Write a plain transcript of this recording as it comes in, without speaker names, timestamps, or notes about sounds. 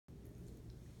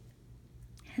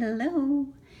Hello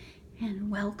and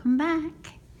welcome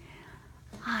back.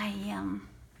 The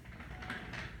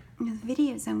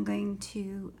videos I'm going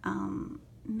to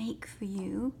make for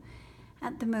you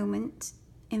at the moment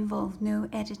involve no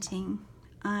editing.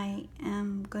 I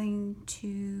am going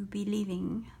to be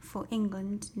leaving for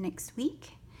England next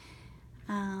week,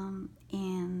 and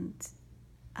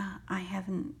I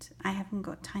haven't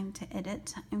got time to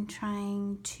edit. I'm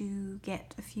trying to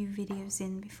get a few videos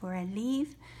in before I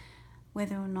leave.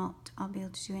 Whether or not I'll be able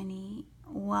to do any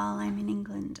while I'm in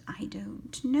England, I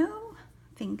don't know.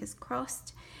 Fingers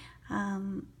crossed.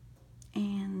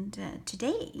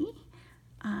 Today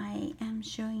I am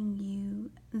showing you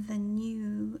the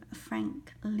new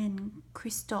Kathleen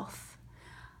Christoph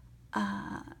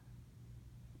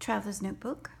traveler's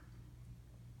notebook,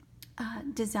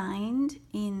 designed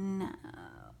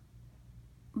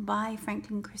by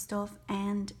Kathleen Christoph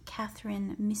and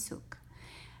Catharine MiSook.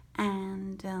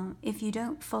 And if you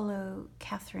don't follow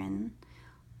Catharine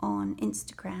on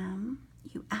Instagram,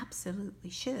 you absolutely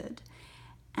should.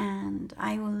 And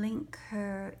I will link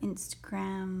her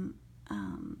Instagram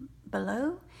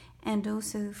below, and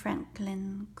also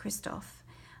Kathleen Christoph.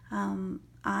 I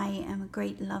am a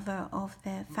great lover of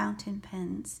their fountain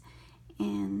pens,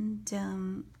 and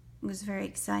was very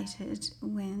excited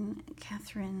when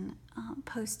Catharine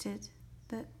posted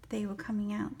that they were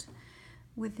coming out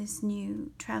with this new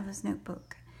traveler's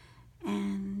notebook.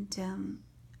 And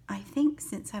I think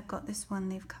since I've got this one,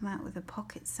 they've come out with a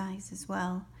pocket size as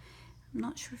well. I'm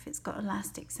not sure if it's got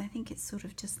elastics. I think it's sort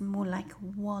of just more like a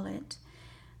wallet.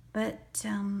 But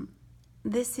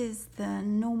this is the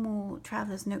normal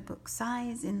traveler's notebook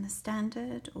size in the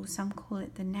standard, or some call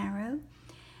it the narrow.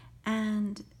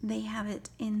 And they have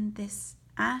it in this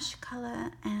ash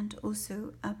color and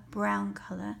also a brown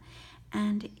color.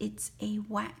 And it's a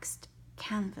waxed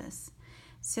canvas,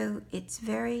 so it's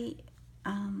very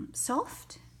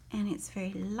soft, and it's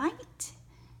very light,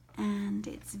 and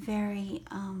it's very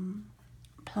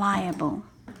pliable.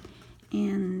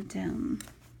 And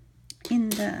in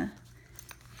the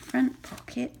front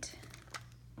pocket,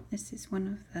 this is one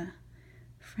of the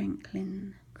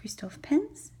Kathleen Christoph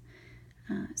pens,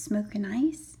 Smoke and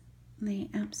Ice. They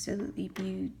absolutely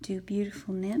do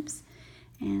beautiful nibs.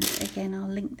 And again, I'll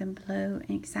link them below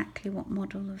exactly what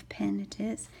model of pen it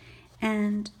is.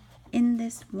 And in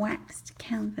this waxed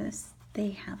canvas,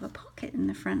 they have a pocket in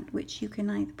the front, which you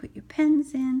can either put your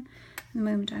pens in. At the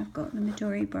moment, I've got the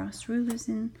Midori brass rulers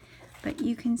in, but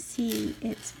you can see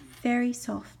it's very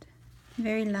soft,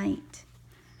 very light,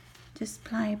 just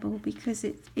pliable because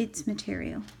it's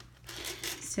material.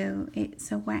 So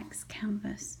it's a wax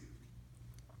canvas.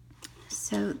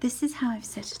 So this is how I've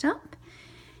set it up.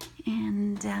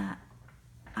 And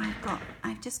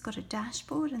I've just got a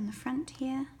dashboard in the front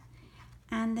here,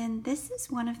 and then this is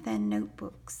one of their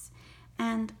notebooks,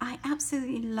 and I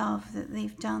absolutely love that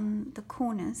they've done the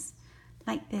corners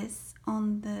like this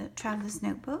on the traveler's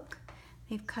notebook.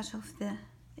 They've cut off the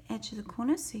edge of the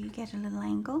corner so you get a little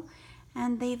angle,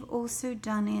 and they've also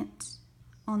done it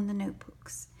on the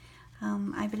notebooks.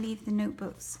 I believe the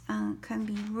notebooks can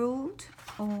be ruled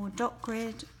or dot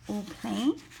grid or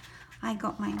plain. I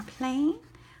got mine plain.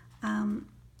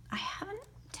 I haven't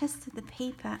tested the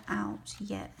paper out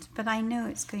yet, but I know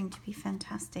it's going to be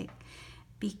fantastic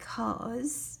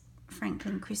because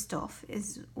Kathleen Christoph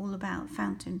is all about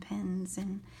fountain pens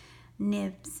and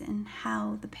nibs and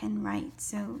how the pen writes.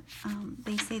 So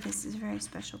they say this is a very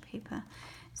special paper.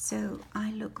 So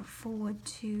I look forward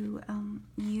to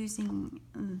using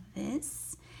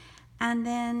this. And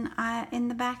then in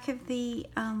the back of the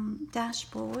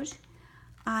dashboard,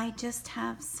 I just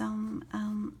have some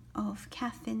of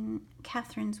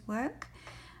Catherine's work.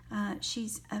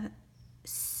 She's a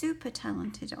super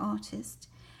talented artist,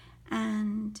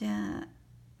 and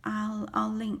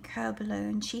I'll link her below.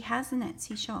 And she has an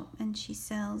Etsy shop, and she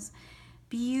sells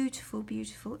beautiful,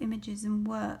 beautiful images and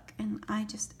work, and I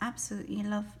just absolutely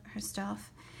love her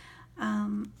stuff.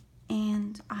 And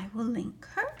I will link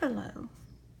her below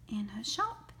in her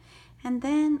shop. And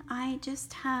then I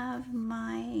just have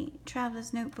my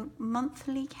Traveler's Notebook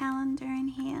monthly calendar in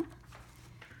here,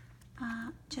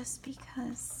 just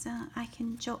because I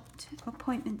can jot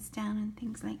appointments down and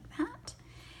things like that.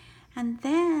 And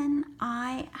then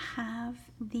I have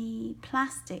the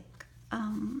plastic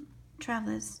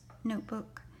Traveler's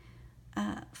Notebook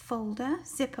folder,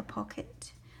 zipper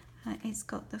pocket. It's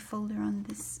got the folder on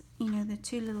this, the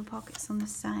two little pockets on the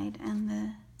side and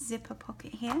the zipper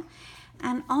pocket here.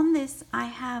 And on this I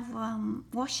have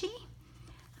washi.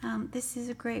 This is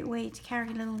a great way to carry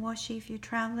a little washi if you're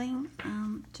traveling,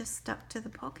 just stuck to the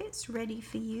pockets, ready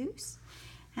for use.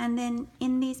 And then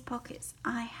in these pockets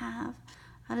I have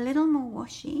a little more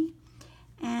washy,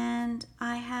 and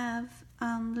I have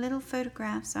little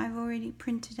photographs I've already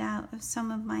printed out of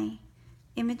some of my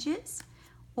images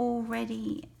all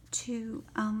ready to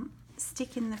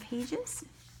stick in the pages.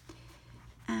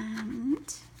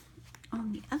 And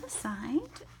on the other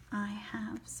side I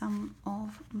have some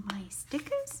of my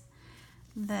stickers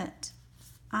that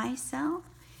I sell,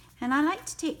 and I like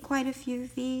to take quite a few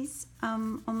of these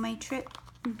on my trip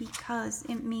because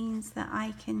it means that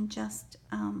I can just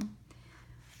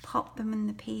pop them in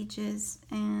the pages,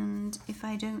 and if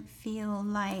I don't feel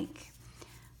like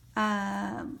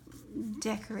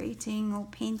decorating or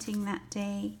painting that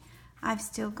day, I've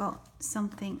still got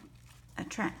something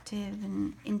attractive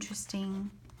and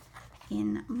interesting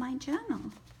in my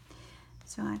journal.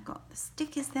 So I've got the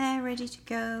stickers there ready to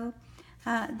go.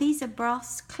 These are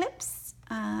brass clips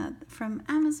from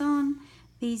Amazon.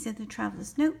 These are the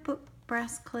Traveler's Notebook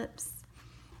brass clips.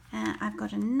 I've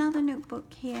got another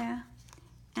notebook here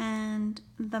and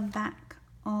the back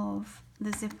of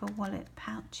the zipper wallet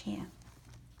pouch here.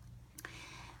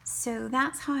 So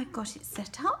that's how I got it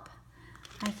set up.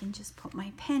 I can just put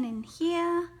my pen in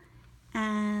here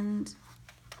and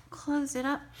close it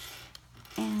up,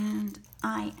 and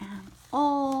I am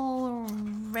all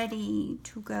ready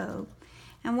to go.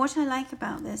 And what I like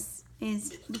about this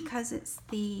is because it's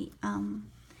the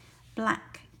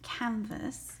black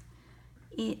canvas,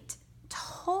 it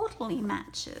totally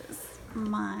matches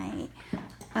my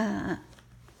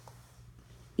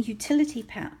utility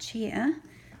pouch here.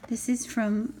 This is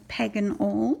from Peg and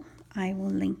All. I will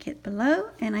link it below,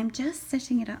 and I'm just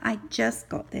setting it up. I just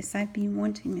got this. I've been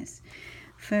wanting this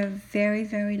for a very,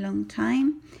 very long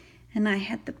time, and I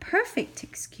had the perfect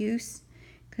excuse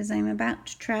because I'm about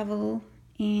to travel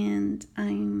and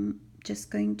I'm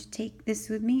just going to take this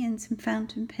with me and some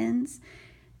fountain pens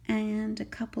and a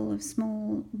couple of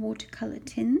small watercolor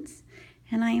tins,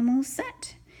 and I am all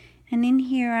set. And in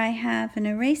here I have an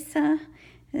eraser,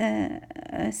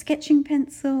 a sketching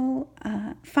pencil,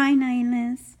 fine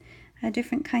liners,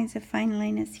 different kinds of fine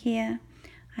liners here.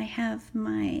 I have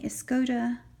my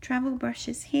Escoda travel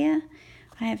brushes here.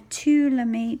 I have 2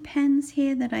 Lame pens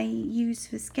here that I use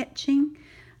for sketching.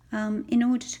 In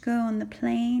order to go on the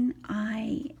plane,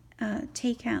 I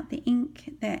take out the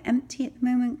ink. They're empty at the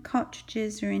moment.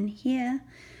 Cartridges are in here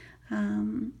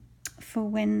for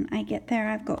when I get there.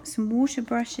 I've got some water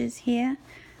brushes here.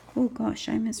 Oh gosh,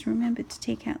 I must remember to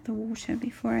take out the water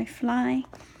before I fly.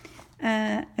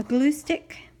 A glue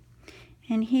stick.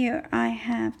 And here I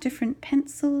have different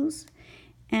pencils,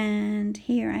 and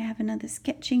here I have another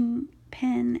sketching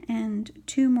pen and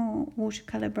 2 more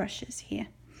watercolor brushes here.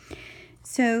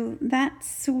 So that's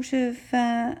sort of,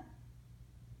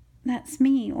 that's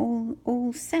me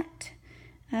all set.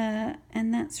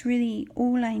 And that's really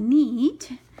all I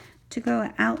need to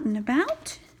go out and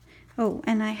about. Oh,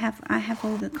 and I have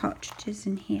all the cartridges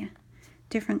in here,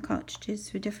 different cartridges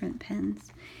for different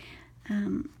pens.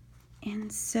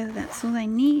 And so that's all I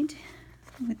need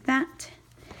with that,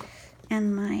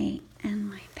 and my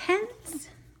pens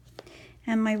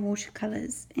and my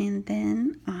watercolors, and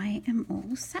then I am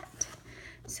all set.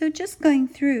 So just going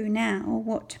through now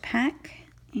what to pack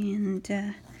and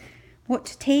what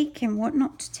to take and what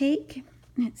not to take.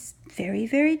 It's very,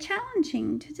 very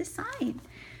challenging to decide.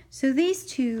 So these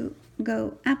two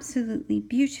go absolutely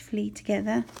beautifully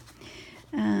together.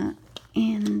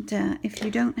 And if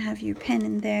you don't have your pen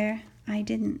in there, I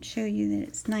didn't show you that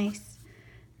it's nice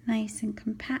and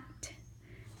compact,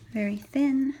 very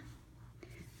thin,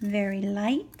 very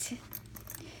light,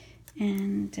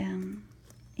 and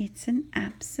it's an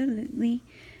absolutely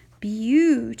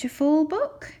beautiful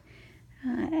book,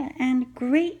 and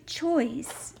great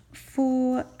choice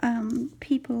for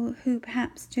people who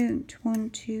perhaps don't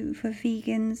want to, for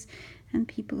vegans and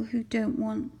people who don't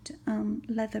want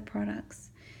leather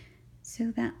products.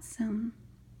 So that's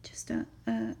just a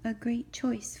great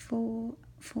choice for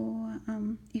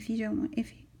if you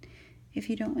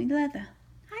don't want leather.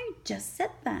 I just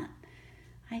said that.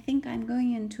 I think I'm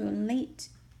going into a late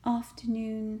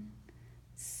afternoon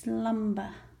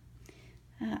slumber.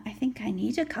 I think I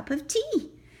need a cup of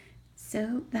tea.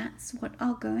 So that's what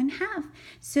I'll go and have.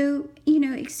 So,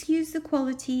 excuse the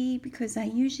quality because I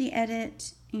usually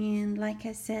edit, and like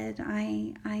I said,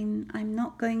 I'm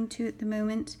not going to at the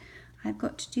moment. I've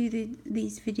got to do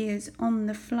these videos on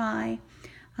the fly.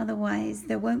 Otherwise,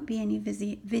 there won't be any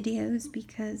videos,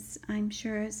 because I'm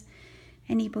sure, as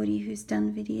anybody who's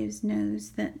done videos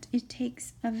knows, that it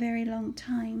takes a very long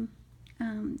time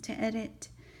to edit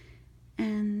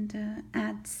and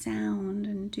add sound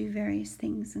and do various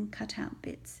things and cut out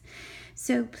bits.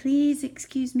 So please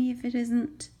excuse me if it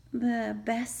isn't the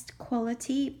best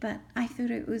quality, but I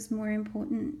thought it was more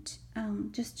important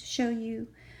just to show you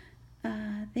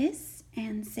this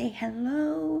and say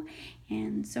hello.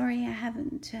 And sorry I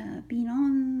haven't been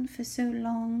on for so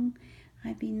long.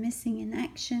 I've been missing in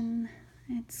action.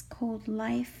 It's called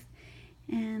life,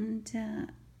 and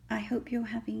I hope you're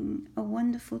having a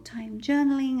wonderful time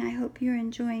journaling. I hope you're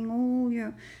enjoying all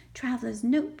your traveler's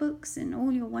notebooks and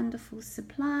all your wonderful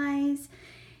supplies.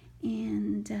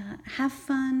 And have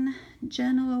fun,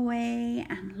 journal away,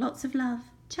 and lots of love.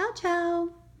 Ciao,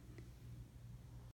 ciao.